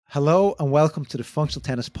Hello and welcome to the Functional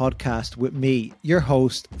Tennis Podcast with me, your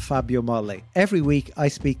host, Fabio Molle. Every week I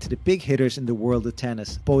speak to the big hitters in the world of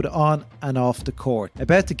tennis, both on and off the court,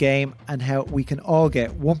 about the game and how we can all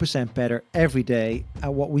get 1% better every day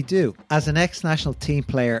at what we do. As an ex-national team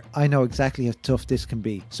player, I know exactly how tough this can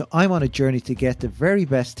be. So I'm on a journey to get the very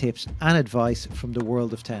best tips and advice from the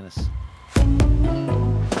world of tennis.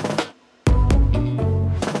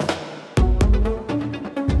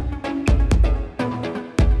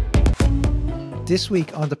 This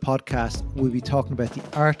week on the podcast, we'll be talking about the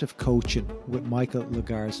art of coaching with Michael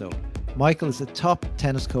Logarzo. Michael is a top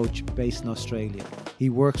tennis coach based in Australia. He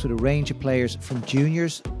works with a range of players from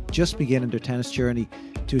juniors just beginning their tennis journey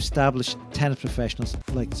to established tennis professionals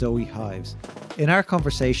like Zoe Hives. In our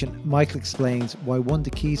conversation, Michael explains why one of the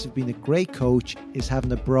keys of being a great coach is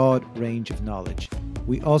having a broad range of knowledge.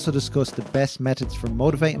 We also discuss the best methods for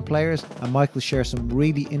motivating players, and Michael shares some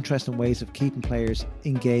really interesting ways of keeping players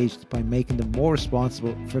engaged by making them more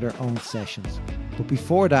responsible for their own sessions. But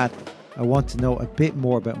before that, I want to know a bit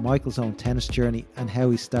more about Michael's own tennis journey and how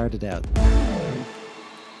he started out.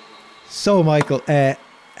 So Michael,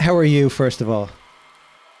 how are you first of all?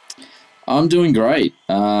 I'm doing great.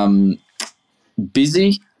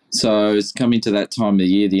 Busy. So it's coming to that time of the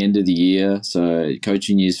year, the end of the year. So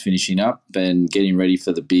coaching year's finishing up and getting ready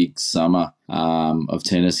for the big summer of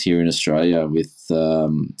tennis here in Australia with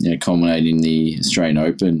culminating the Australian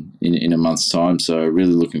Open in a month's time. So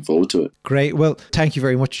really looking forward to it. Great. Well, thank you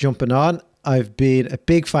very much for jumping on. I've been a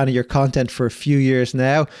big fan of your content for a few years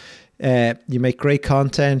now. You make great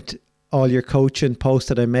content. All your coaching posts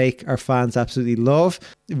that I make, our fans absolutely love.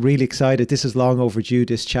 Really excited. This is long overdue,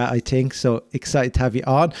 this chat, I think. So excited to have you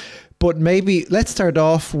on. But maybe let's start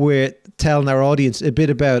off with telling our audience a bit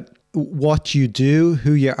about what you do,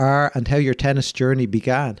 who you are, and how your tennis journey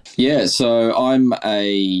began. Yeah, so I'm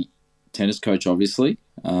a tennis coach, obviously.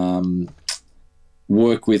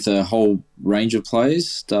 Work with a whole range of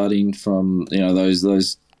players, starting from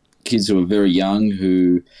those kids who are very young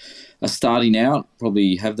who are starting out,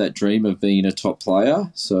 probably have that dream of being a top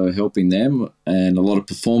player, so helping them, and a lot of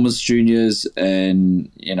performance juniors, and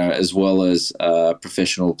as well as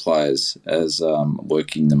professional players, as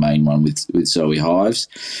working the main one with Zoe Hives.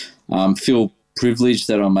 Feel privileged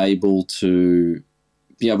that I'm able to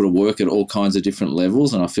be able to work at all kinds of different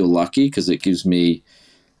levels, and I feel lucky because it gives me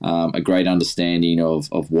a great understanding of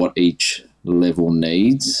what each level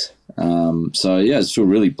needs. I just feel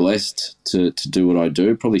really blessed to do what I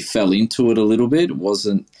do. Probably fell into it a little bit. It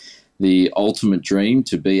wasn't the ultimate dream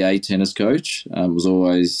to be a tennis coach. It was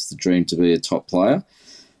always the dream to be a top player.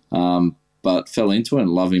 But fell into it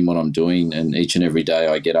and loving what I'm doing. And each and every day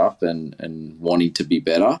I get up and wanting to be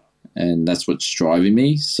better. And that's what's driving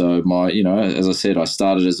me. So as I said, I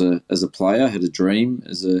started as a player, had a dream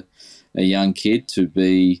as a young kid to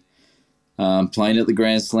be playing at the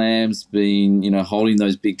Grand Slams, holding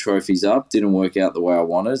those big trophies up. Didn't work out the way I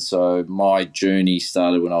wanted. So my journey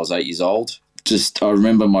started when I was 8 years old. I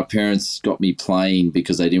remember my parents got me playing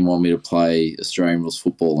because they didn't want me to play Australian rules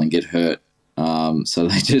football and get hurt. So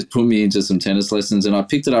they just put me into some tennis lessons and I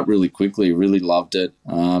picked it up really quickly, really loved it.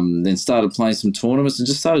 Then started playing some tournaments and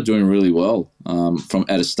just started doing really well from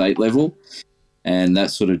at a state level. And that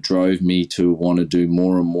sort of drove me to want to do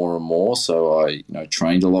more and more and more. So I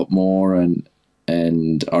trained a lot more.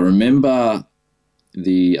 And I remember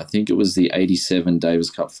I think it was the 87 Davis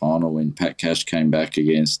Cup final when Pat Cash came back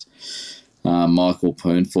against Michael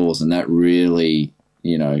Logarzo. And that really,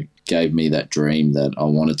 gave me that dream that I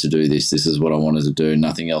wanted to do this. This is what I wanted to do.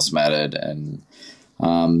 Nothing else mattered. And,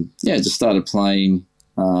 just started playing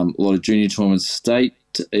a lot of junior tournaments state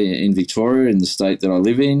in Victoria, in the state that I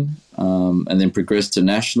live in, and then progressed to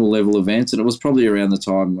national level events. And it was probably around the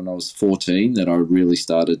time when I was 14 that I really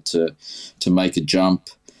started to make a jump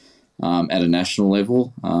at a national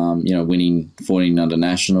level, winning 14 under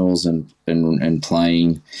nationals and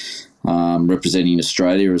playing, representing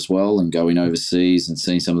Australia as well, and going overseas and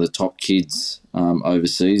seeing some of the top kids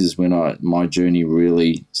overseas is when my journey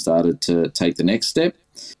really started to take the next step.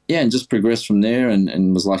 Yeah, and just progressed from there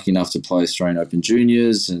and was lucky enough to play Australian Open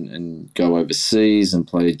Juniors and go overseas and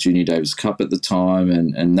play Junior Davis Cup at the time.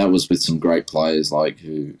 And that was with some great players like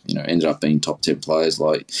who, ended up being top 10 players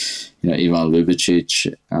like, Ivan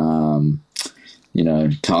Lubicic,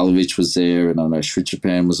 Karlovic was there, and I know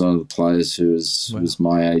Srichapan was one of the players who was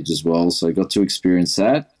my age as well. So I got to experience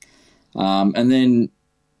that. And then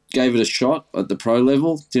gave it a shot at the pro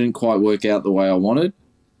level. Didn't quite work out the way I wanted.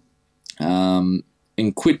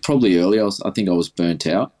 And quit probably early. I think I was burnt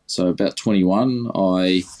out. So about 21,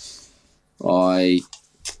 I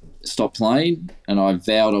stopped playing and I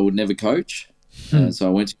vowed I would never coach. So I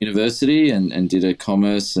went to university and did a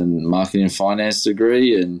commerce and marketing and finance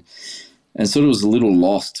degree, and sort of was a little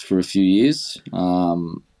lost for a few years.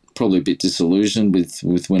 Probably a bit disillusioned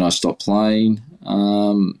with when I stopped playing,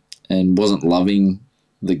 and wasn't loving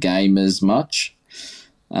the game as much.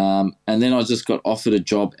 And then I just got offered a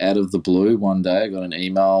job out of the blue one day. I got an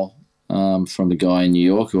email from a guy in New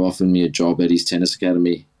York who offered me a job at his tennis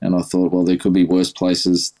academy. And I thought, well, there could be worse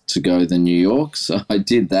places to go than New York. So I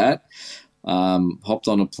did that. Hopped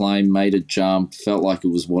on a plane, made a jump, felt like it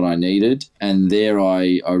was what I needed. And there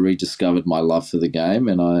I rediscovered my love for the game.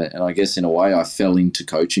 And I guess in a way I fell into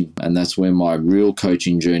coaching. And that's where my real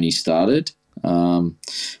coaching journey started.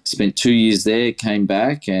 Spent 2 years there, came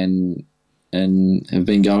back and have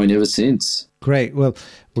been going ever since. Great. Well,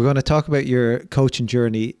 we're going to talk about your coaching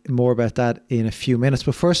journey, more about that in a few minutes.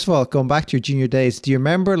 But first of all, going back to your junior days, do you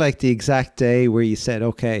remember like the exact day where you said,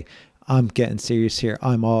 okay, I'm getting serious here,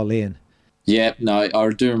 I'm all in? Yeah, no, I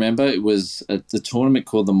do remember. It was at the tournament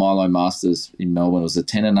called the Milo Masters in Melbourne. It was a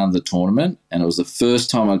 10 and under tournament, and it was the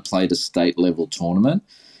first time I'd played a state level tournament,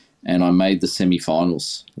 and I made the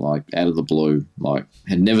semi-finals, like out of the blue. Like,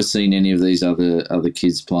 had never seen any of these other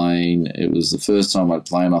kids playing. It was the first time I'd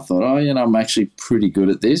play, and I thought, I'm actually pretty good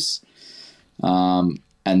at this. And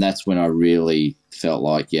that's when I really felt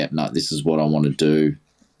like, this is what I want to do.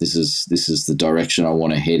 This is the direction I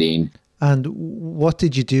want to head in. And what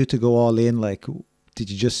did you do to go all in? Like,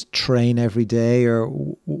 did you just train every day, or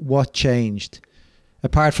what changed?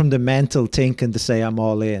 Apart from the mental thinking to say I'm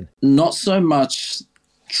all in. Not so much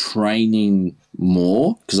training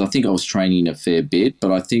more, because I think I was training a fair bit,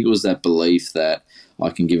 but I think it was that belief that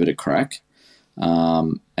I can give it a crack,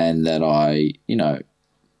 and that I,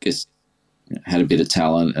 guess had a bit of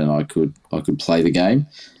talent and I could play the game.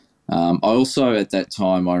 I also, at that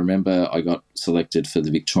time, I remember I got selected for the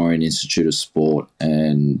Victorian Institute of Sport,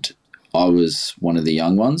 and I was one of the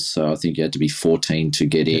young ones, so I think you had to be 14 to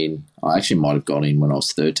get in. I actually might have got in when I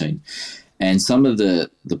was 13. And some of the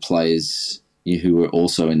players who were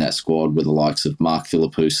also in that squad were the likes of Mark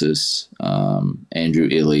Philippoussis, Andrew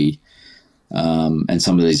Illy, and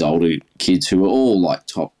some of these older kids who were all like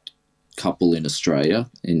top couple in Australia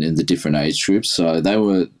in the different age groups. So they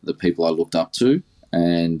were the people I looked up to.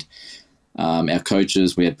 And our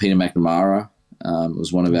coaches, we had Peter McNamara,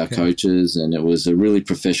 was one of our coaches, and it was a really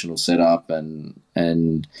professional setup.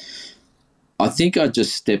 And I think I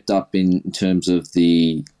just stepped up in terms of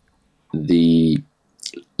the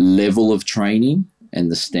level of training and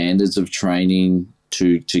the standards of training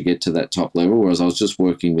to get to that top level, whereas I was just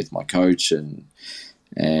working with my coach and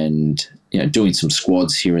doing some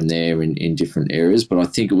squads here and there in different areas. But I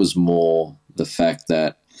think it was more the fact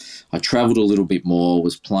that I travelled a little bit more,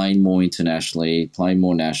 was playing more internationally, playing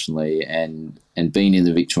more nationally, and being in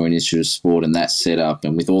the Victorian Institute of Sport and that setup,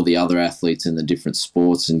 and with all the other athletes in the different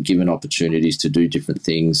sports and given opportunities to do different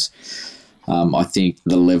things. I think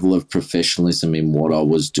the level of professionalism in what I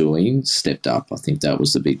was doing stepped up. I think that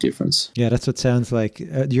was the big difference. Yeah, that's what it sounds like.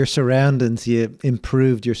 Your surroundings, you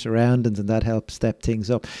improved your surroundings, and that helped step things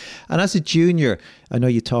up. And as a junior, I know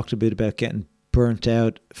you talked a bit about getting burnt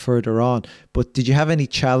out further on, but did you have any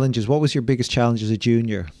challenges? What was your biggest challenge as a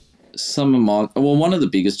junior? One of the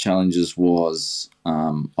biggest challenges was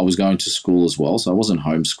I was going to school as well, so I wasn't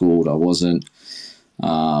homeschooled. I wasn't,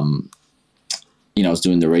 I was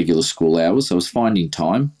doing the regular school hours, so I was finding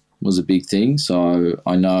time was a big thing. So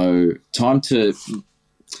I know time to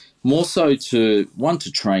more so to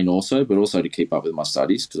train also, but also to keep up with my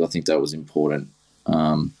studies, because I think that was important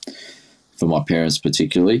for my parents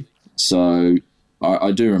particularly. So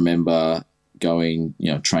I do remember going,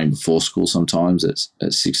 train before school sometimes at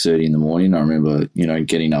 6:30 in the morning. I remember,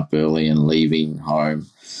 getting up early and leaving home,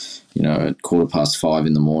 at 5:15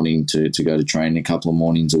 in the morning to go to train a couple of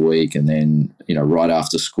mornings a week. And then, right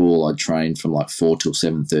after school, I'd train from like 4 till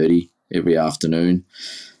 7:30 every afternoon.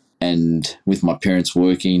 And with my parents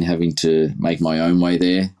working, having to make my own way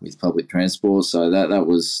there with public transport. So that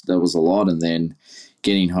was a lot. And then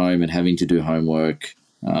getting home and having to do homework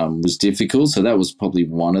was difficult. So that was probably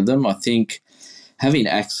one of them. I think having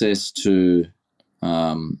access to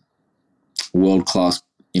world-class,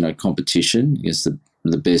 competition against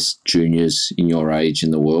the best juniors in your age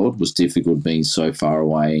in the world was difficult, being so far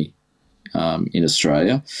away in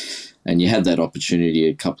Australia. And you had that opportunity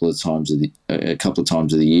a couple of times of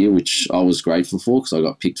the year, which I was grateful for, because I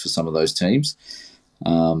got picked for some of those teams.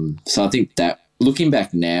 So I think that, looking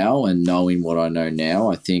back now and knowing what I know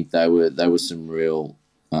now, I think they were some real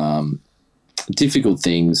difficult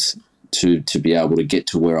things to be able to get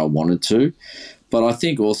to where I wanted to. But I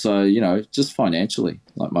think also, just financially,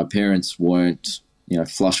 like my parents weren't,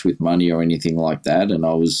 flush with money or anything like that. And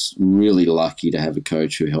I was really lucky to have a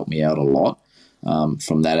coach who helped me out a lot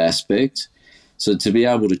from that aspect. So to be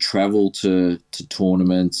able to travel to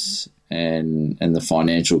tournaments and the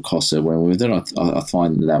financial costs that went with it, I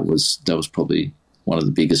find that was probably one of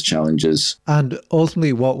the biggest challenges. And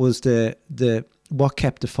ultimately, what was what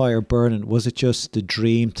kept the fire burning? Was it just the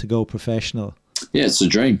dream to go professional? Yeah, it's a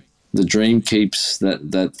dream. The dream keeps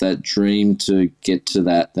that dream to get to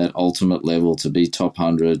that ultimate level, to be top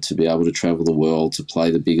 100, to be able to travel the world, to play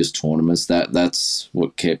the biggest tournaments. That's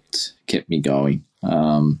what kept me going.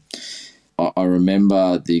 I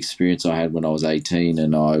remember the experience I had when I was 18,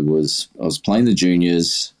 and I was playing the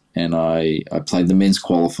juniors, and I played the men's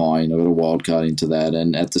qualifying. I got a wild card into that,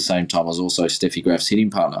 and at the same time, I was also Steffi Graf's hitting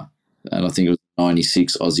partner, and I think it was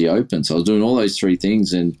 96 Aussie Open. So I was doing all those three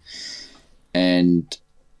things, and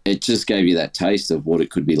it just gave you that taste of what it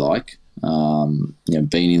could be like.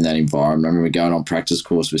 Being in that environment. I remember going on practice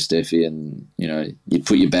course with Steffi, and you'd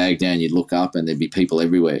put your bag down, you'd look up, and there'd be people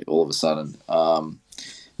everywhere all of a sudden.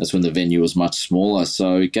 That's when the venue was much smaller.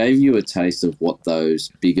 So it gave you a taste of what those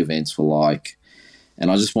big events were like. And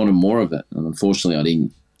I just wanted more of it. And unfortunately, I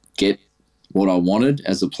didn't get what I wanted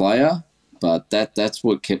as a player, but that's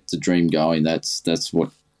what kept the dream going. That's what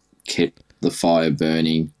kept the fire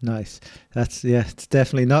burning. Nice. It's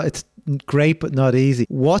definitely not, it's great, but not easy.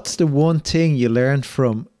 What's the one thing you learned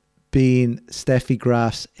from being Steffi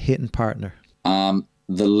Graf's hitting partner? The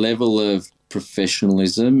level of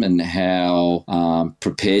professionalism and how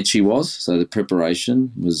prepared she was. So the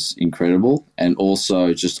preparation was incredible, and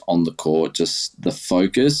also just on the court, just the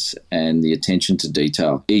focus and the attention to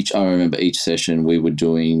detail. I remember each session we were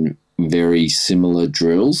doing very similar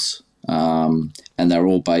drills, and they're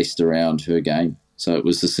all based around her game. So it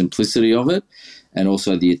was the simplicity of it, and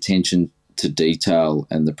also the attention to detail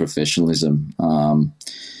and the professionalism.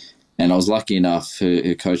 And I was lucky enough,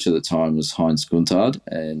 her coach at the time was Heinz Guntard,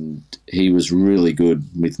 and he was really good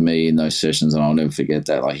with me in those sessions, and I'll never forget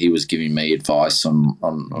that. Like, he was giving me advice on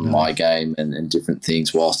my game and different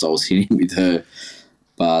things whilst I was hitting with her.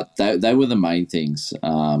 But they were the main things,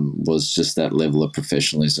 was just that level of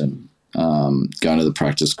professionalism, going to the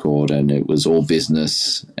practice court, and it was all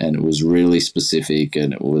business, and it was really specific,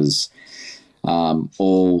 and it was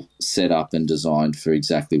all set up and designed for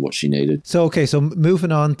exactly what she needed. So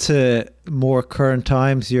moving on to more current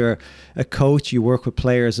times, you're a coach, you work with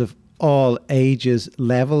players of all ages,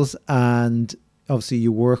 levels, and obviously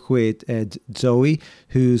you work with Zoe,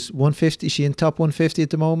 who's 150. Is she in top 150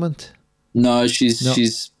 at the moment? No, she's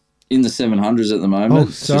in the 700s at the moment.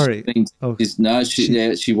 Oh, sorry.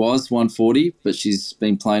 She was 140, but she's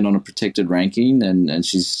been playing on a protected ranking, and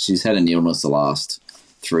she's had an illness the last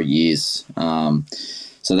 3 years,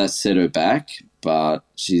 so that set her back, but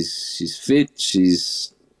she's fit,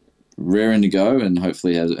 she's raring to go, and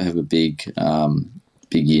hopefully have a big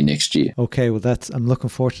year next year. Okay, well, I'm looking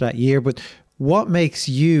forward to that year. But what makes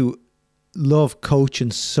you love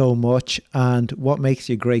coaching so much, and what makes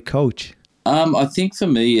you a great coach? I think for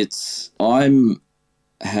me, I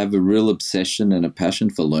have a real obsession and a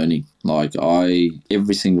passion for learning. Like,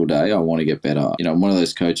 every single day I want to get better. I'm one of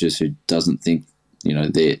those coaches who doesn't think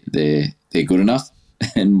they're good enough,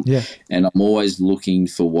 and I'm always looking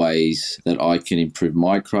for ways that I can improve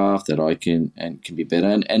my craft, that I can be better.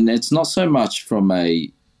 And it's not so much from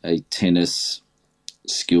a tennis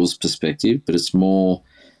skills perspective, but it's more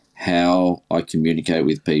how I communicate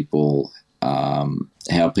with people,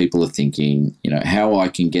 how people are thinking, how I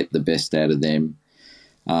can get the best out of them,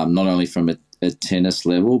 not only from a tennis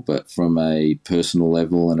level, but from a personal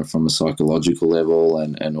level and from a psychological level,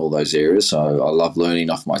 and all those areas. So I love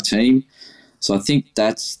learning off my team. So I think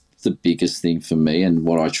that's the biggest thing for me, and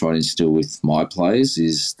what I try to instill with my players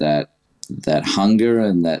is that hunger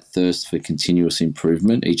and that thirst for continuous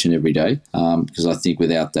improvement each and every day, because I think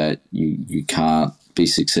without that you can't be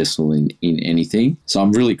successful in anything. So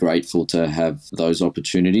I'm really grateful to have those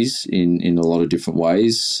opportunities in a lot of different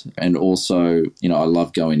ways. And also, I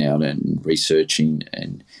love going out and researching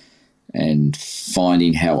and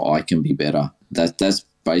finding how I can be better. That's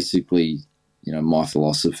basically, my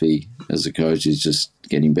philosophy as a coach, is just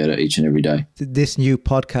getting better each and every day. This new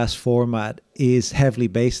podcast format is heavily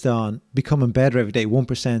based on becoming better every day,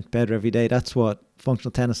 1% better every day. That's what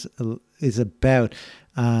functional tennis is about.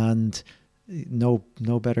 And no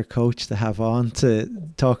better coach to have on to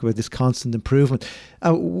talk about this constant improvement.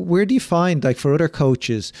 Where do you find, like, for other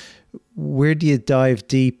coaches, where do you dive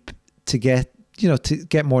deep to get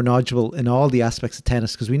more knowledgeable in all the aspects of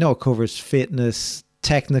tennis? Because we know it covers fitness,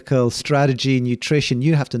 technical, strategy, nutrition.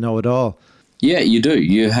 You have to know it all. Yeah, you do.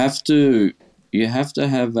 You have to you have to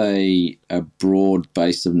have a broad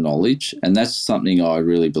base of knowledge, and that's something I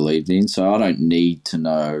really believed in. So I don't need to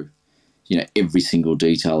know, every single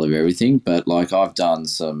detail of everything. But like I've done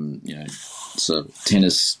some, sort of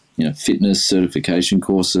tennis, fitness certification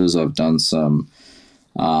courses. I've done some,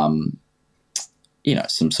 some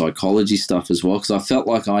psychology stuff as well, because I felt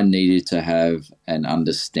like I needed to have an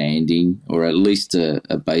understanding, or at least a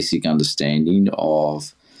basic understanding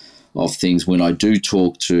of things when I do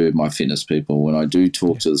talk to my fitness people, when I do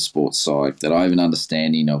talk to the sports psych, that I have an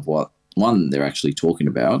understanding of what, one, they're actually talking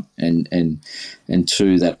about, and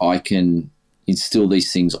two, that I can instill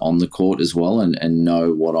these things on the court as well, and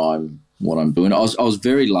know what I'm doing. I was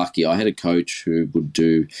very lucky. I had a coach who would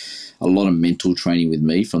do a lot of mental training with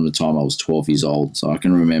me from the time I was 12 years old. So I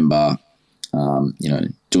can remember,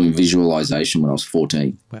 doing visualization when I was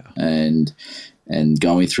 14. Wow. And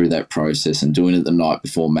going through that process and doing it the night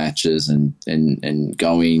before matches, and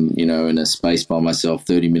going, in a space by myself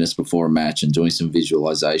 30 minutes before a match and doing some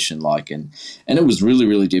visualization, and it was really,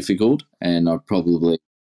 really difficult, and I probably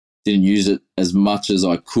didn't use it as much as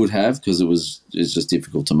I could have, because it's just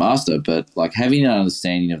difficult to master. But like having an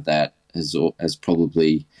understanding of that has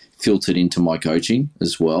probably filtered into my coaching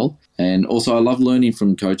as well. And also I love learning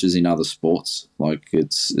from coaches in other sports. Like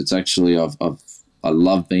it's actually, I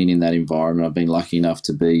love being in that environment. I've been lucky enough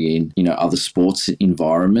to be in, other sports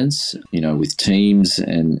environments, with teams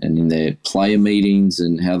and in their player meetings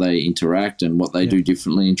and how they interact and what they do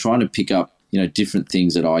differently, and trying to pick up, different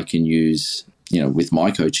things that I can use, with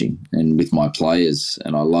my coaching and with my players.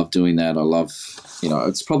 And I love doing that. I love,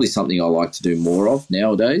 it's probably something I like to do more of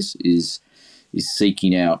nowadays is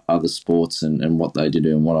seeking out other sports and what they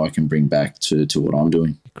do and what I can bring back to what I'm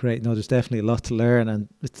doing. Great. No, there's definitely a lot to learn, and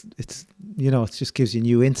it's it just gives you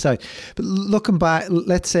new insight. But looking back,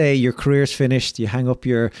 let's say your career's finished, you hang up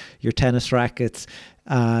your tennis rackets,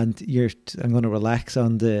 and I'm going to relax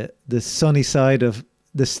on the sunny side of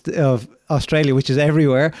Australia, which is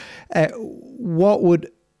everywhere. What would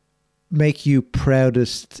make you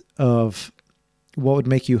proudest of? What would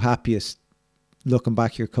make you happiest looking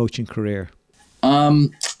back your coaching career?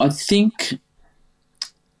 I think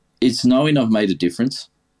it's knowing I've made a difference.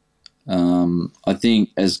 I think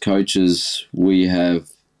as coaches, we have,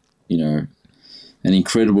 an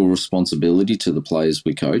incredible responsibility to the players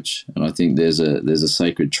we coach. And I think there's a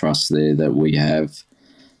sacred trust there that we have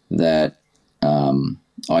that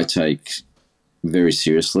I take very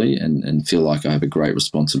seriously and feel like I have a great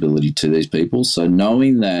responsibility to these people. So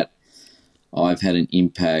knowing that I've had an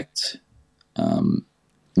impact,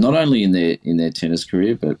 not only in their tennis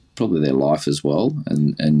career, but probably their life as well,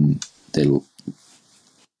 and their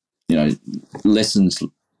lessons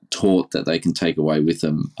taught that they can take away with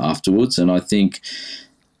them afterwards. And I think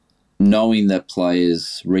knowing that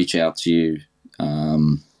players reach out to you,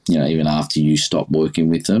 even after you stop working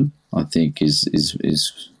with them, I think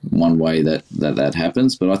is one way that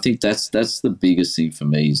happens. But I think that's the biggest thing for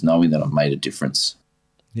me, is knowing that I've made a difference.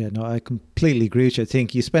 Yeah, no, I completely agree with you. I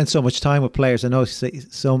think you spend so much time with players. I know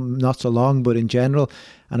some not so long, but in general.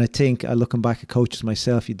 And I think, looking back at coaches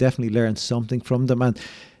myself, you definitely learn something from them. And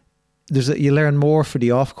you learn more for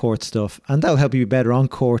the off-court stuff, and that'll help you be better on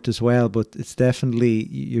court as well. But it's definitely,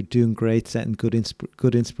 you're doing great, setting good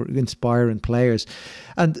inspiring players.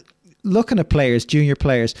 And looking at players, junior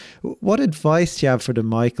players, what advice do you have for them,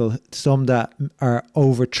 Michael? Some that are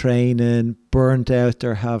overtraining, burnt out,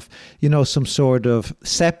 or have, some sort of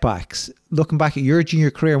setbacks. Looking back at your junior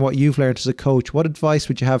career and what you've learned as a coach, what advice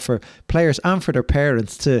would you have for players and for their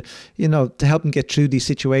parents to help them get through these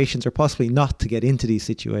situations, or possibly not to get into these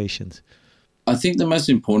situations? I think the most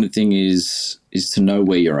important thing is to know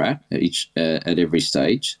where you're at every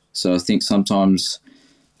stage. So I think sometimes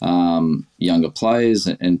younger players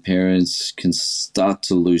and parents can start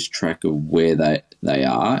to lose track of where they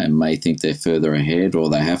are, and may think they're further ahead, or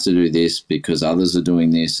they have to do this because others are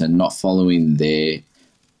doing this, and not following their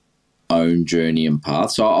own journey and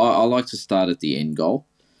path. So I like to start at the end goal.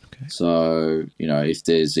 Okay. So, if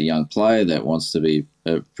there's a young player that wants to be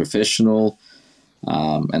a professional,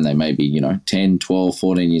 and they may be, 10, 12,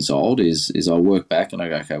 14 years old, is I work back and I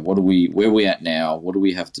go, okay, where are we at now? What do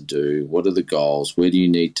we have to do? What are the goals? Where do you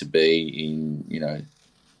need to be in,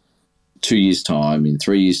 2 years' time, in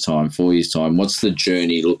 3 years' time, 4 years' time? What's the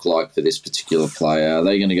journey look like for this particular player? Are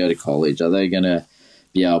they going to go to college? Are they going to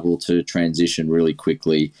be able to transition really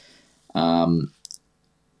quickly? And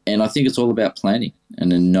I think it's all about planning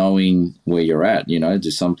and then knowing where you're at.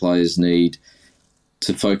 Do some players need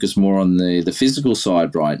to focus more on the physical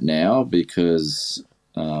side right now because,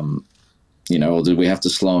 or do we have to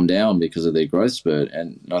slow them down because of their growth spurt?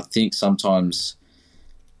 And I think sometimes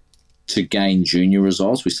to gain junior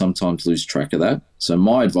results, we sometimes lose track of that. So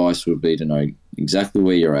my advice would be to know exactly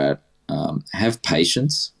where you're at, have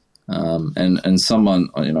patience, and someone,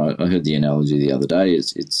 I heard the analogy the other day.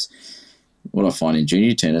 It's what I find in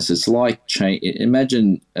junior tennis. It's like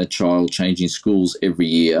imagine a child changing schools every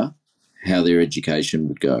year, how their education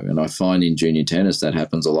would go. And I find in junior tennis that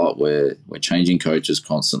happens a lot, where we're changing coaches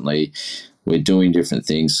constantly, we're doing different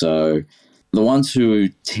things. So the ones who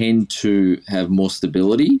tend to have more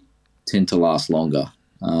stability tend to last longer.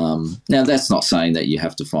 Now, that's not saying that you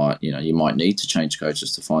have to find, you might need to change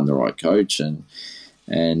coaches to find the right coach.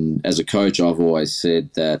 And as a coach, I've always said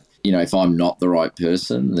that, if I'm not the right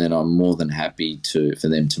person, then I'm more than happy for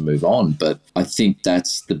them to move on. But I think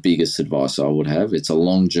that's the biggest advice I would have. It's a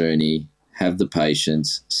long journey. Have the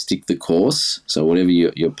patience, stick the course. So whatever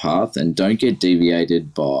your path, and don't get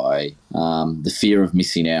deviated by the fear of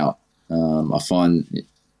missing out. I find,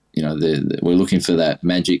 we're looking for that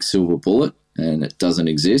magic silver bullet, and it doesn't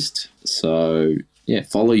exist. So,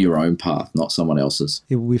 follow your own path, not someone else's.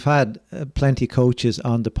 We've had plenty of coaches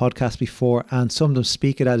on the podcast before, and some of them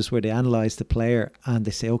speak it out as where they analyse the player and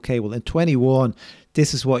they say, okay, well, in 21,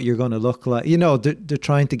 this is what you're going to look like. They're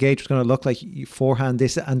trying to gauge what's going to look like forehand,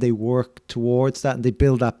 this, and they work towards that and they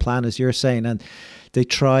build that plan, as you're saying, and they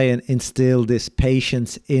try and instill this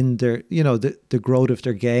patience in their, the growth of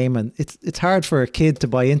their game. And it's hard for a kid to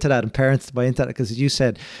buy into that and parents to buy into that, because as you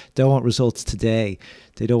said, they want results today.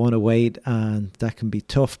 They don't want to wait, and that can be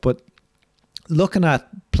tough. But looking at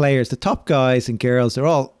players, the top guys and girls, they're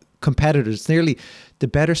all competitors. It's nearly the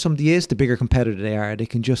better somebody is, the bigger competitor they are. They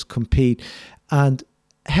can just compete. And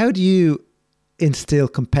how do you instill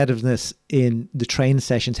competitiveness in the training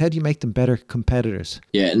sessions? How do you make them better competitors?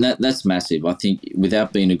 Yeah, and that's massive. I think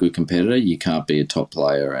without being a good competitor, you can't be a top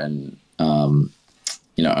player. And,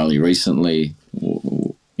 only recently,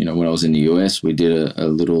 when I was in the US, we did a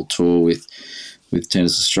little tour with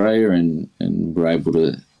Tennis Australia, and we're able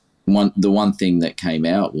to, the one thing that came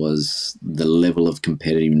out was the level of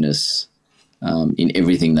competitiveness in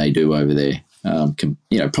everything they do over there.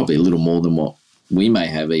 Probably a little more than what we may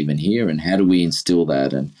have even here, and how do we instill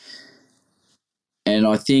that? And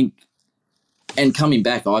I think, and coming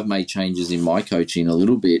back, I've made changes in my coaching a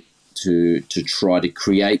little bit to try to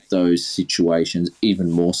create those situations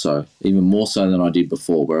even more so than I did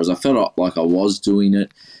before. Whereas I felt like I was doing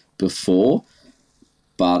it before,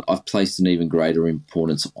 but I've placed an even greater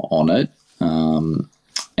importance on it. And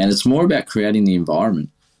it's more about creating the environment.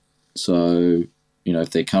 So,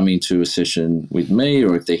 if they're coming to a session with me,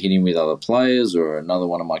 or if they're hitting with other players, or another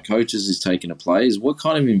one of my coaches is taking a play, is what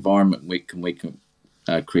kind of environment we can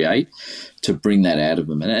create to bring that out of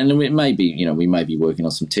them. And it may be, we may be working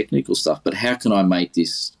on some technical stuff, but how can I make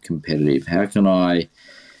this competitive? How can I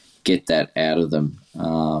get that out of them?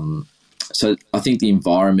 So I think the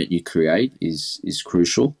environment you create is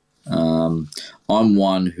crucial. I'm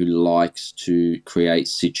one who likes to create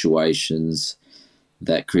situations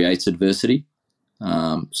that creates adversity.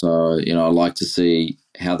 So, I like to see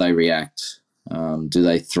how they react. Do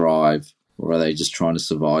they thrive, or are they just trying to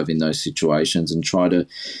survive in those situations, and try to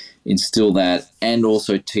instill that and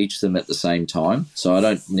also teach them at the same time. So I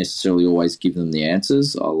don't necessarily always give them the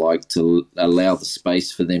answers. I like to allow the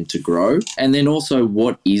space for them to grow. And then also,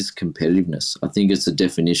 what is competitiveness? I think it's a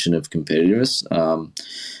definition of competitiveness.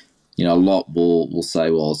 A lot will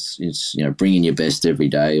say, well, it's bringing your best every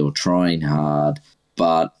day or trying hard.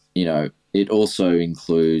 But, it also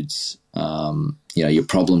includes, your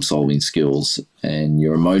problem-solving skills and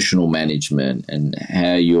your emotional management, and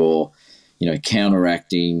how you're,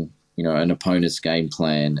 counteracting, an opponent's game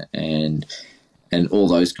plan, and all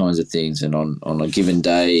those kinds of things. And on a given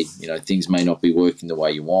day, things may not be working the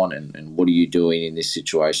way you want, and what are you doing in this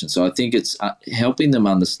situation? So I think it's helping them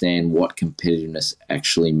understand what competitiveness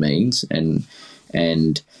actually means,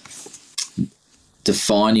 and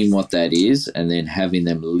defining what that is, and then having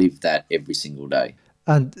them live that every single day.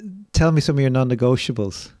 And tell me some of your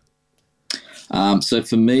non-negotiables. So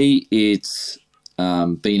for me, it's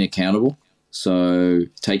being accountable. So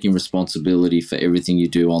taking responsibility for everything you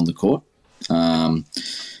do on the court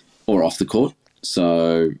or off the court.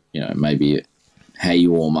 So, maybe how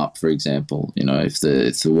you warm up, for example. If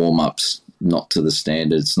the warm-up's not to the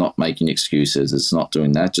standard, it's not making excuses, it's not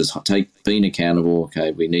doing that. Just being accountable.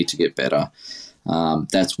 Okay, we need to get better.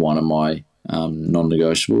 That's one of my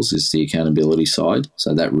non-negotiables, is the accountability side.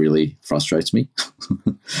 So that really frustrates me.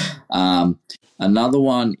 Another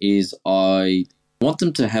one is I want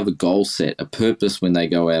them to have a goal set, a purpose when they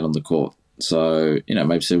go out on the court. So,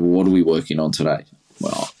 maybe say, well, what are we working on today?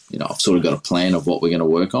 Well, I've sort of got a plan of what we're going to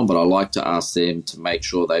work on, but I like to ask them to make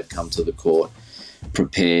sure they've come to the court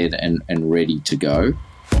prepared and ready to go.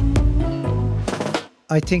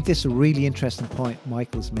 I think this is a really interesting point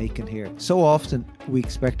Michael's making here. So often we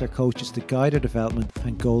expect our coaches to guide our development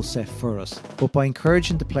and goals set for us. But by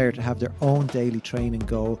encouraging the player to have their own daily training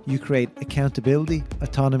goal, you create accountability,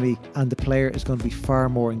 autonomy, and the player is going to be far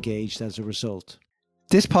more engaged as a result.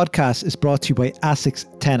 This podcast is brought to you by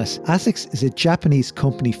ASICS Tennis. ASICS is a Japanese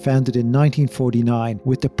company founded in 1949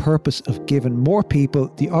 with the purpose of giving more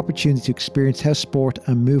people the opportunity to experience how sport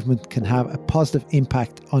and movement can have a positive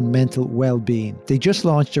impact on mental well-being. They just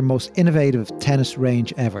launched their most innovative tennis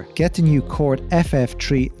range ever. Get the new Court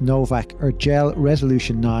FF3 Novak or Gel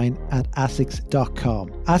Resolution 9 at asics.com.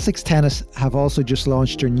 ASICS Tennis have also just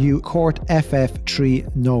launched their new Court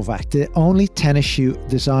FF3 Novak, the only tennis shoe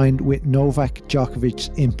designed with Novak Djokovic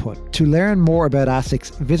input. To learn more about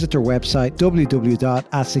ASICS, visit their website www.asics.com.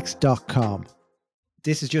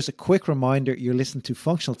 This is just a quick reminder you're listening to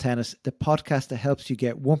Functional Tennis, the podcast that helps you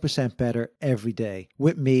get 1% better every day.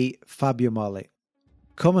 With me, Fabio Molle.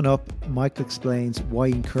 Coming up, Michael explains why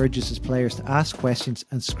he encourages his players to ask questions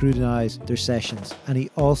and scrutinise their sessions. And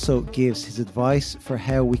he also gives his advice for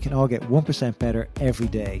how we can all get 1% better every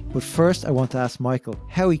day. But first, I want to ask Michael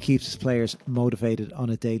how he keeps his players motivated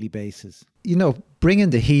on a daily basis. You know,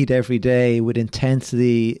 bringing the heat every day with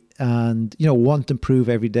intensity and, want to improve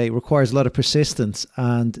every day requires a lot of persistence.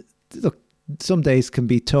 And look, some days can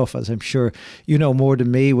be tough, as I'm sure you know more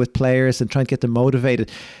than me, with players and trying to get them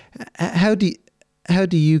motivated. How do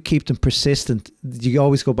you keep them persistent? Do you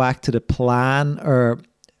always go back to the plan, or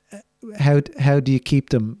how do you keep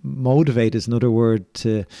them motivated is another word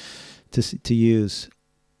to use?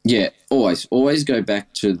 Yeah, always go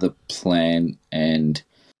back to the plan. And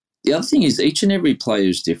the other thing is each and every player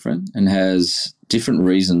is different and has different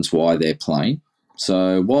reasons why they're playing.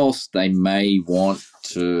 So whilst they may want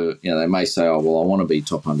to, they may say, oh, well, I want to be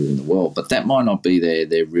top 100 in the world, but that might not be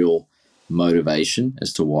their real motivation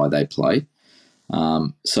as to why they play.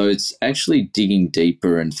 So it's actually digging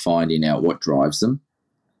deeper and finding out what drives them,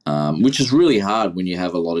 which is really hard when you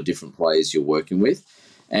have a lot of different players you're working with.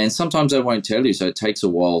 And sometimes they won't tell you, so it takes a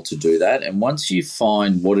while to do that. And once you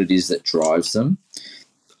find what it is that drives them,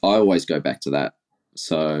 I always go back to that.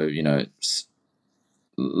 So,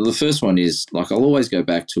 the first one is, I'll always go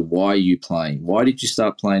back to why are you playing? Why did you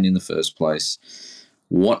start playing in the first place?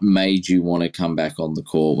 What made you want to come back on the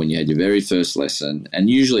court when you had your very first lesson? And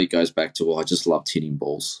usually it goes back to, I just loved hitting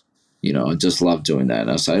balls. I just love doing that.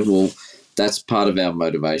 And I say, well, that's part of our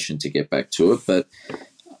motivation to get back to it. But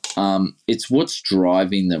it's what's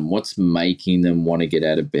driving them, what's making them want to get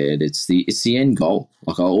out of bed. It's the end goal.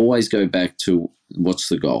 I'll always go back to what's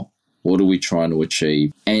the goal? What are we trying to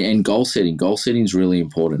achieve? And goal setting. Goal setting is really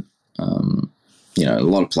important. A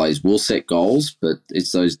lot of players will set goals, but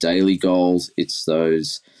it's those daily goals. It's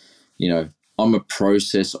those, I'm a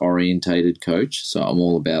process-orientated coach, so I'm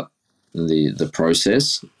all about the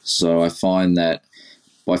process. So I find that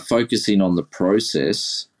by focusing on the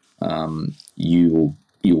process, you'll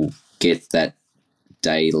get that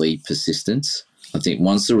daily persistence. I think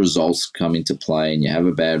once the results come into play and you have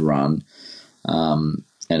a bad run,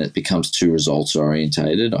 and it becomes too results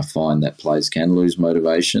orientated, I find that players can lose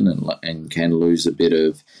motivation and can lose a bit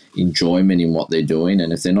of enjoyment in what they're doing.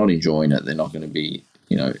 And if they're not enjoying it, they're not going to be,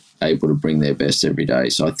 able to bring their best every day.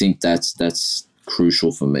 So I think that's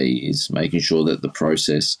crucial for me, is making sure that the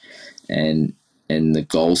process and the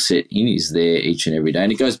goal setting is there each and every day.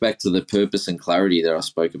 And it goes back to the purpose and clarity that I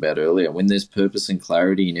spoke about earlier. When there's purpose and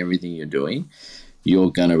clarity in everything you're doing, you're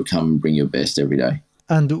going to come and bring your best every day.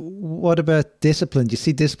 And what about discipline? Do you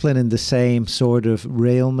see discipline in the same sort of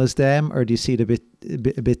realm as them, or do you see it a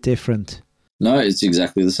bit different? No, it's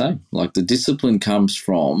exactly the same. The discipline comes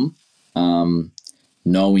from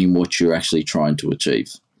knowing what you're actually trying to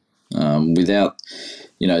achieve. Without,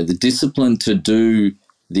 the discipline to do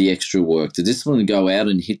the extra work, the discipline to go out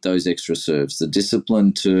and hit those extra serves, the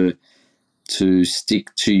discipline to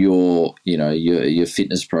stick to your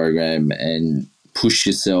fitness program and push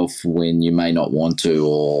yourself when you may not want to,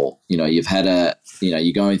 or you've had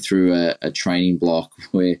you're going through a training block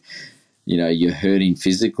where you're hurting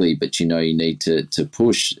physically, but you need to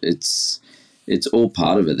push. It's all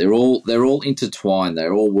part of it. They're all intertwined. They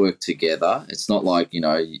all work together. It's not like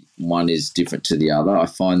one is different to the other. I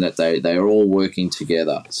find that they are all working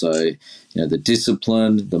together. So the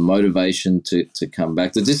discipline, the motivation to come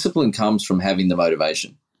back. The discipline comes from having the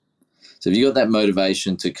motivation. So if you've got that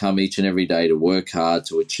motivation to come each and every day to work hard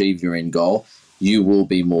to achieve your end goal, you will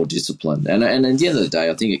be more disciplined. And at the end of the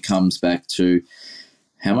day, I think it comes back to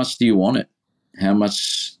how much do you want it? How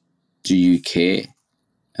much do you care?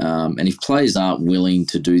 And if players aren't willing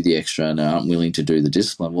to do the extra and aren't willing to do the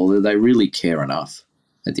discipline, well, they really care enough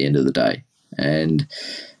at the end of the day. And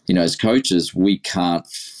as coaches, we can't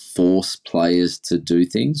force players to do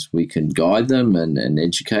things. We can guide them and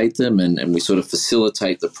educate them, and we sort of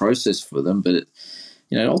facilitate the process for them. But,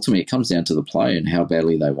 ultimately it comes down to the player and how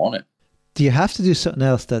badly they want it. Do you have to do something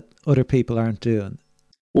else that other people aren't doing?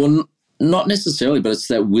 Well, not necessarily, but it's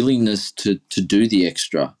that willingness to do the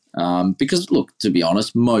extra. Because, look, to be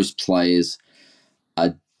honest, most players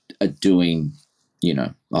are doing,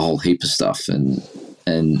 a whole heap of stuff, and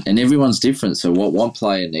everyone's different. So what one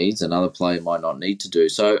player needs, another player might not need to do.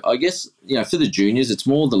 So I guess, for the juniors, it's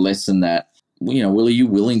more the lesson that, are you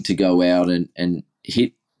willing to go out and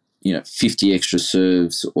hit, 50 extra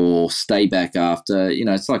serves or stay back after,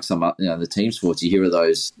 it's like some, the team sports, you hear of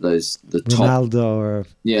the top. Ronaldo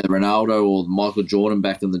Ronaldo or Michael Jordan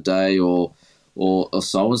back in the day or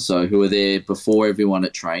so-and-so who are there before everyone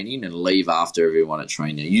at training and leave after everyone at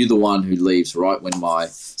training. Are you the one who leaves right when my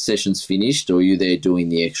session's finished, or are you there doing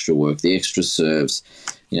the extra work, the extra serves,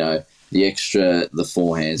 the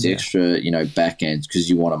forehands, the extra, backhands, because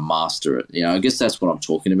you want to master it? I guess that's what I'm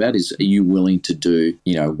talking about is, are you willing to do,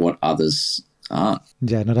 what others aren't?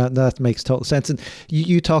 Yeah, no, that makes total sense. And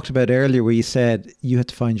you talked about earlier where you said you had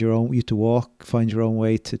to find you had to find your own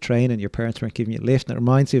way to train, and your parents weren't giving you a lift. And it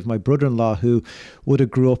reminds me of my brother-in-law, who would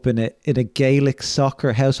have grew up in a Gaelic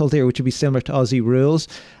soccer household here, which would be similar to Aussie rules,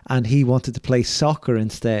 and he wanted to play soccer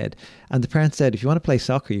instead. And the parents said, if you want to play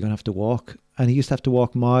soccer, you're going to have to walk. And he used to have to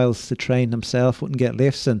walk miles to train himself, wouldn't get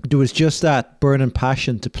lifts, and there was just that burning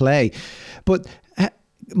passion to play. But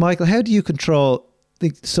Michael, how do you control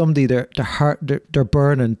somebody, their heart, they're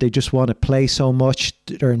burning, they just want to play so much,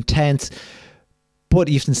 they're intense, but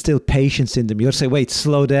you have to instill patience in them. You have to say, wait,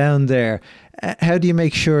 slow down there. How do you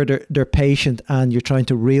make sure they're patient and you're trying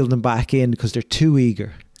to reel them back in because they're too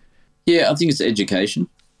eager? Yeah, I think it's education.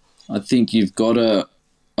 I think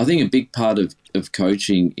I think a big part of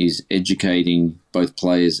coaching is educating both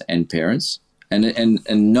players and parents, and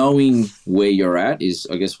knowing where you're at is,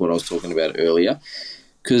 I guess, what I was talking about earlier,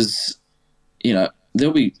 because,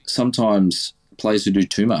 there'll be sometimes players who do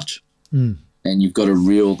too much, and you've got to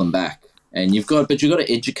reel them back, but you've got to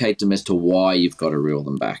educate them as to why you've got to reel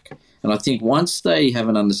them back. And I think once they have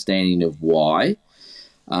an understanding of why,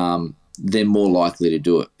 they're more likely to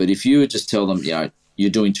do it. But if you just tell them, you're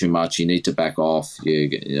doing too much, you need to back off,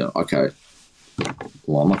 okay,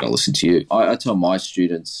 well, I'm not going to listen to you. I tell my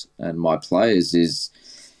students and my players is,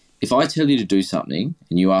 if I tell you to do something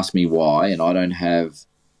and you ask me why and I don't have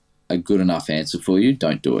a good enough answer for you,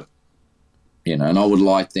 don't do it. And I would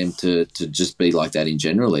like them to just be like that in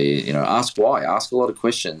generally. Ask why, ask a lot of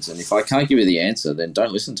questions. And if I can't give you the answer, then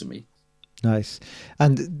don't listen to me. Nice.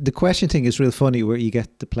 And the question thing is real funny, where you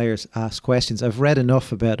get the players ask questions. I've read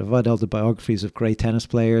enough I've read all the biographies of great tennis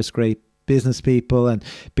players, great business people, and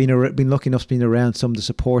been lucky enough to be around some of the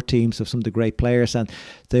support teams of some of the great players. And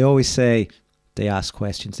they always say they ask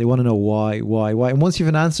questions. They want to know why. And once you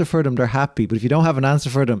have an answer for them, they're happy. But if you don't have an answer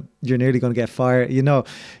for them, you're nearly going to get fired. You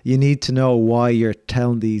need to know why you're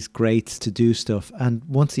telling these greats to do stuff. And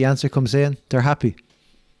once the answer comes in, they're happy.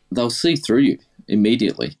 They'll see through you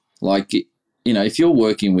immediately. Like, if you're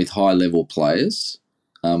working with high-level players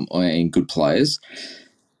and good players,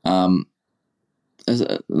 they have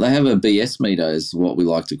a BS meter, is what we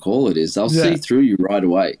like to call it, is they'll see through you right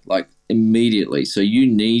away, like immediately. So you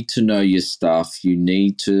need to know your stuff. You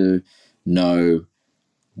need to know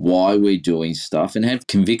why we're doing stuff and have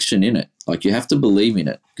conviction in it. Like, you have to believe in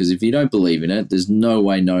it, because if you don't believe in it, there's no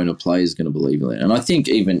way knowing a player is going to believe in it. And I think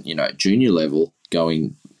even, junior level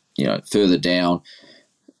going, further down,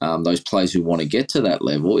 those players who want to get to that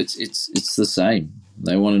level, it's the same.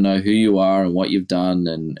 They want to know who you are and what you've done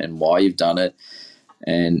and why you've done it.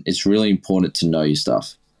 And it's really important to know your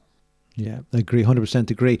stuff. Yeah, I agree, 100%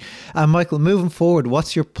 agree. Michael, moving forward,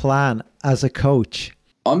 what's your plan as a coach?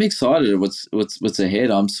 I'm excited at what's ahead.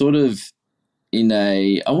 I'm sort of in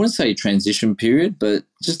I wouldn't say a transition period, but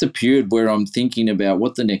just a period where I'm thinking about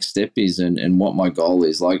what the next step is and what my goal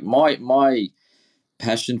is. Like, my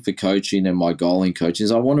passion for coaching and my goal in coaching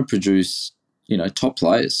is I want to produce, top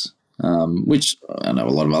players, which I know a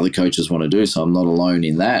lot of other coaches want to do, so I'm not alone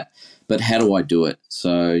in that. But how do I do it?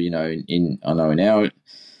 So, in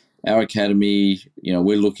our academy,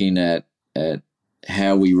 we're looking at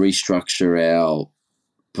how we restructure our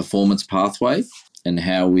performance pathway and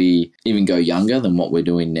how we even go younger than what we're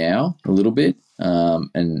doing now a little bit,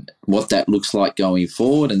 and what that looks like going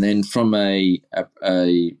forward. And then from a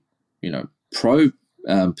pro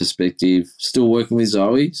perspective, still working with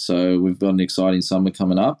Zoe. So we've got an exciting summer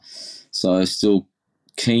coming up. So still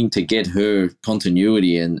keen to get her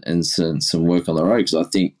continuity and some work on the road, because I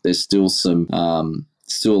think there's still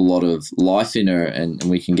a lot of life in her, and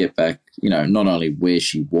we can get back not only where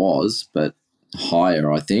she was, but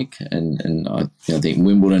higher, I think. And I think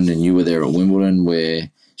Wimbledon, and you were there at Wimbledon where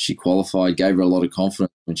she qualified, gave her a lot of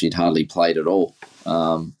confidence when she'd hardly played at all.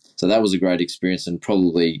 So that was a great experience and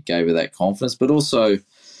probably gave her that confidence, but also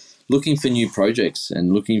looking for new projects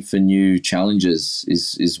and looking for new challenges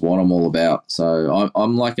is what I'm all about. So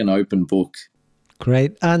I'm like an open book.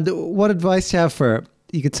 Great. And what advice do you have for,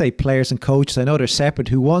 you could say, players and coaches? I know they're separate,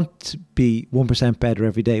 who want to be 1% better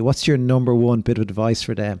every day. What's your number one bit of advice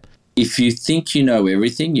for them? If you think you know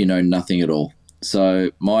everything, you know nothing at all.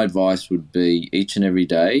 So my advice would be each and every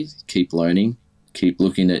day, keep learning, keep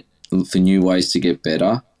looking for new ways to get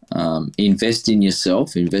better. Invest in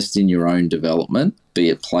yourself, invest in your own development, be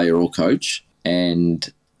it player or coach,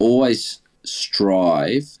 and always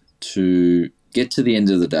strive to get to the end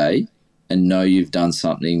of the day and know you've done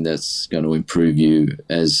something that's going to improve you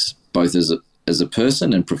as a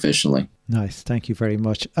person and professionally. Nice. Thank you very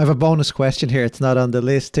much. I have a bonus question here. It's not on the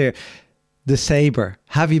list here. The saber.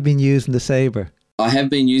 Have you been using the saber? I have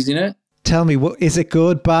been using it. Tell me, is it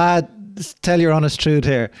good, bad? Just tell your honest truth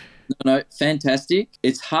here. No, fantastic.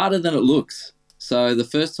 It's harder than it looks. So the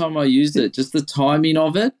first time I used it, just the timing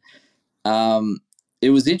of it, it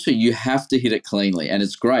was interesting. You have to hit it cleanly, and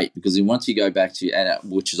it's great because then once you go back to,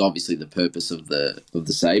 which is obviously the purpose of the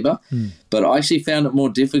saber, but I actually found it more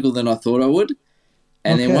difficult than I thought I would.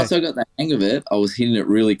 And then once I got the hang of it, I was hitting it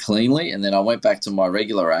really cleanly, and then I went back to my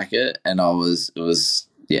regular racket, and it was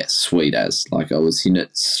sweet as, like I was hitting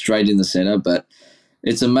it straight in the center. But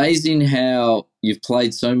it's amazing how you've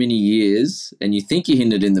played so many years and you think you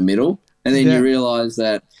hit it in the middle, and then you realize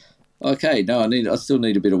that, okay, no, I still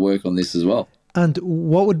need a bit of work on this as well. And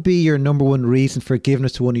what would be your number one reason for giving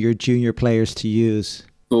it to one of your junior players to use?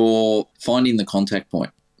 For finding the contact point.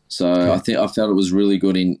 So I felt it was really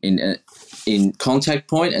good in contact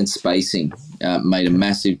point and spacing. Made a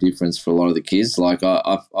massive difference for a lot of the kids. Like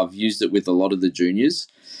I've used it with a lot of the juniors,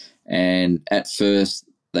 and at first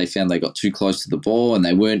they found they got too close to the ball and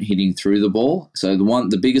they weren't hitting through the ball. So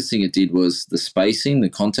the biggest thing it did was the spacing, the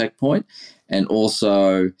contact point, and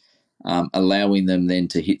also allowing them then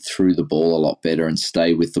to hit through the ball a lot better and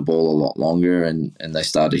stay with the ball a lot longer, and they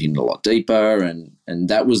started hitting a lot deeper, and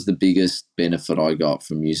that was the biggest benefit I got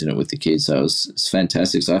from using it with the kids. So it's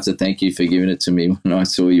fantastic. So I have to thank you for giving it to me when I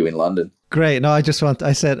saw you in London. Great. No, I just want to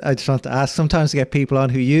ask, sometimes I get people on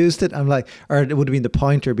who used it. I'm like, or it would have been the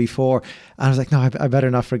pointer before. And I was like, no, I better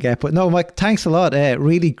not forget. But no, Mike, thanks a lot.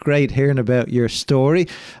 Really great hearing about your story.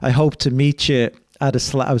 I hope to meet you I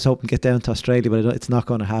was hoping to get down to Australia, but it's not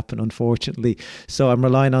going to happen, unfortunately. So I'm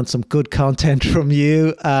relying on some good content from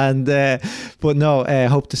you. And but no,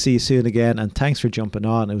 hope to see you soon again. And thanks for jumping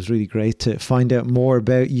on. It was really great to find out more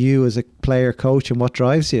about you as a player, coach, and what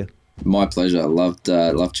drives you. My pleasure. I loved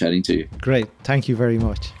chatting to you. Great. Thank you very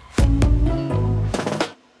much.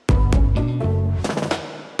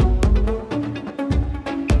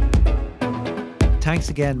 Thanks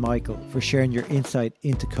again, Michael, for sharing your insight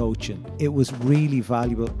into coaching. It was really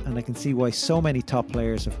valuable, and I can see why so many top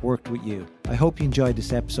players have worked with you. I hope you enjoyed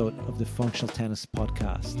this episode of the Functional Tennis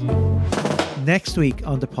Podcast. Next week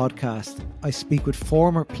on the podcast, I speak with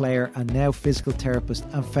former player and now physical therapist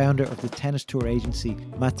and founder of the tennis tour agency,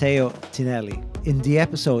 Matteo Tinelli. In the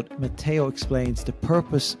episode, Matteo explains the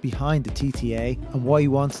purpose behind the TTA and why he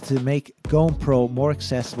wants to make going pro more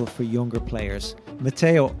accessible for younger players.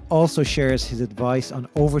 Matteo also shares his advice on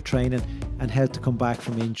overtraining and how to come back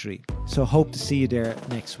from injury. So hope to see you there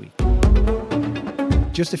next week.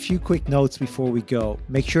 Just a few quick notes before we go.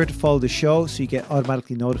 Make sure to follow the show so you get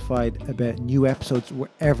automatically notified about new episodes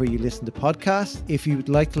wherever you listen to podcasts. If you would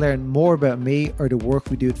like to learn more about me or the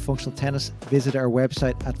work we do at Functional Tennis, visit our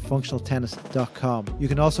website at functionaltennis.com. You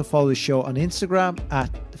can also follow the show on Instagram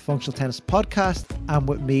at the Functional Tennis Podcast and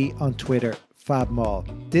with me on Twitter, Fab Mall.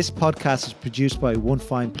 This podcast is produced by One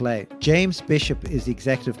Fine Play. James Bishop is the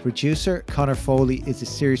executive producer. Connor Foley is the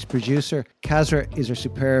series producer. Kazra is our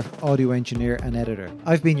superb audio engineer and editor.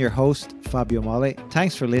 I've been your host, Fabio Male.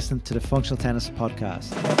 Thanks for listening to the Functional Tennis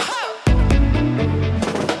Podcast.